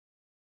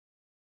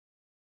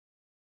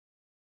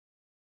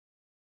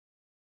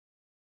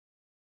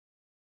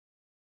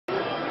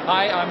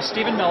Hi, I'm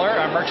Stephen Miller.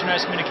 I'm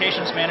Merchandise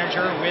Communications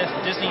Manager with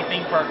Disney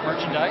Theme Park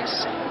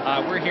Merchandise.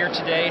 We're here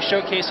today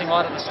showcasing a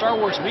lot of the Star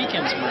Wars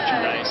Weekends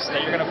merchandise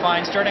that you're going to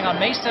find starting on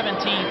May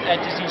 17th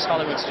at Disney's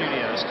Hollywood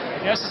Studios.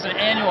 This is an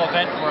annual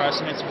event for us,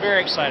 and it's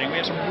very exciting.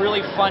 We have some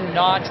really fun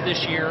nods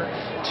this year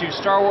to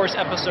Star Wars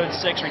Episode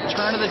 6,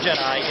 Return of the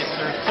Jedi. It's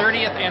their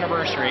 30th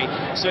anniversary,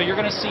 so you're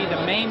going to see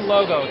the main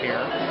logo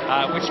here,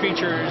 which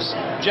features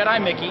Jedi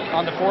Mickey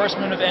on the forest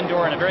moon of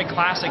Endor in a very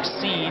classic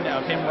scene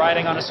of him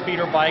riding on a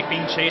speeder bike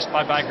being chased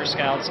by biker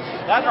scouts.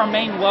 That our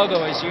main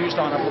logo is used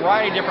on a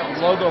variety of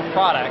different logo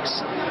products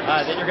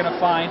that you're going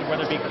to find,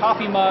 whether it be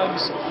coffee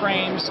mugs,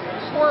 frames,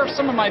 or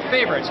some of my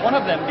favorites, one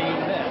of them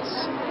being this.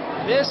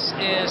 This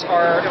is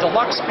our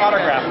deluxe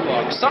autograph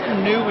book,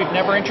 something new we've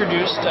never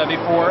introduced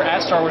before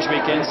at Star Wars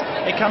Weekends.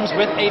 It comes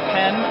with a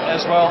pen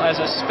as well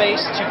as a space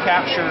to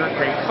capture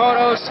great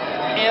photos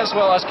as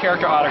well as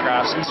character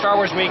autographs. And Star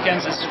Wars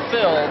Weekends is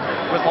filled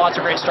with lots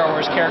of great Star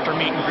Wars character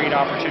meet and greet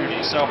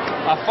opportunities. So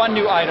a fun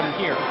new item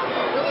here.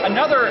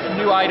 Another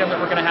new item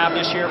that we're going to have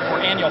this year for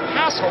annual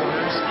pass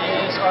holders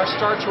is our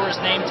Star Tours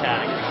name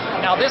tag.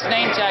 Now this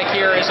name tag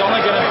here is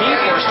only going to be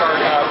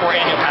for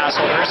annual pass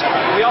holders.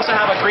 We also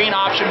have a green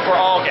option for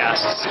all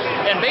guests.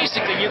 And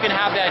basically you can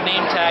have that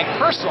name tag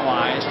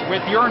personalized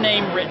with your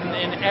name written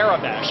in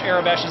Aurebesh.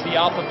 Aurebesh is the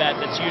alphabet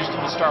that's used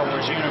in the Star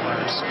Wars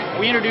universe.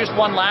 We introduced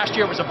one last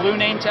year. It was a blue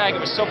name tag.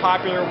 It was so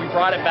popular we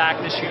brought it back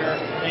this year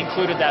and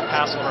included that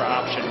pass holder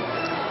option.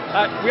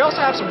 We also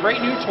have some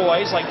great new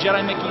toys like Jedi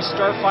Mickey's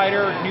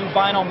Starfighter, new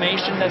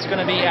Vinylmation that's going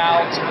to be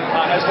out,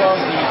 as well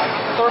as the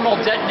Thermal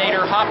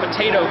Detonator Hot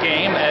Potato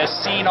game, as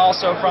seen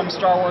also from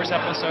Star Wars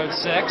Episode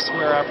 6,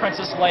 where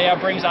Princess Leia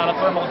brings out a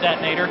thermal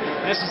detonator.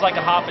 This is like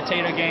a hot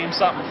potato game,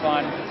 something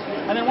fun.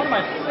 And then one of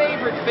my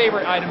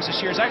favorite items this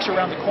year is actually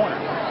around the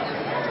corner.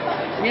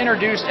 We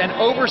introduced an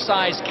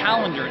oversized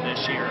calendar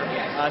this year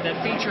that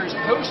features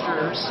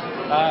posters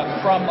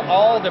from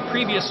all the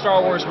previous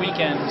Star Wars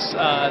Weekends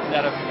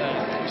that have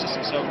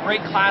existed. So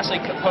great classic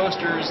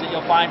posters that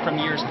you'll find from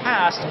years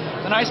past.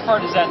 The nice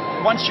part is that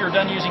once you're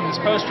done using this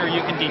poster,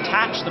 you can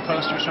detach the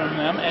posters from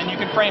them and you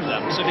can frame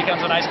them. So it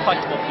becomes a nice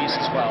collectible piece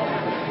as well.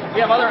 We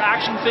have other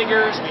action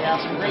figures, we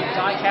have some great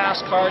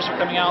die-cast cars that are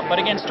coming out,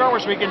 but again, Star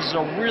Wars Weekends is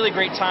a really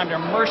great time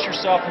to immerse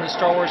yourself in the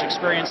Star Wars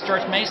experience. It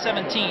starts May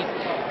 17th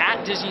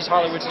at Disney's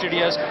Hollywood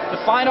Studios. To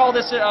find all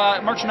this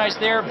merchandise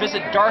there,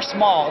 visit Darth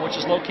Mall, which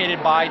is located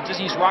by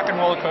Disney's Rock and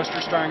Roller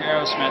Coaster starring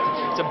Aerosmith.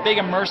 It's a big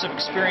immersive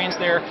experience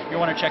there. You'll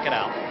want to check it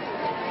out.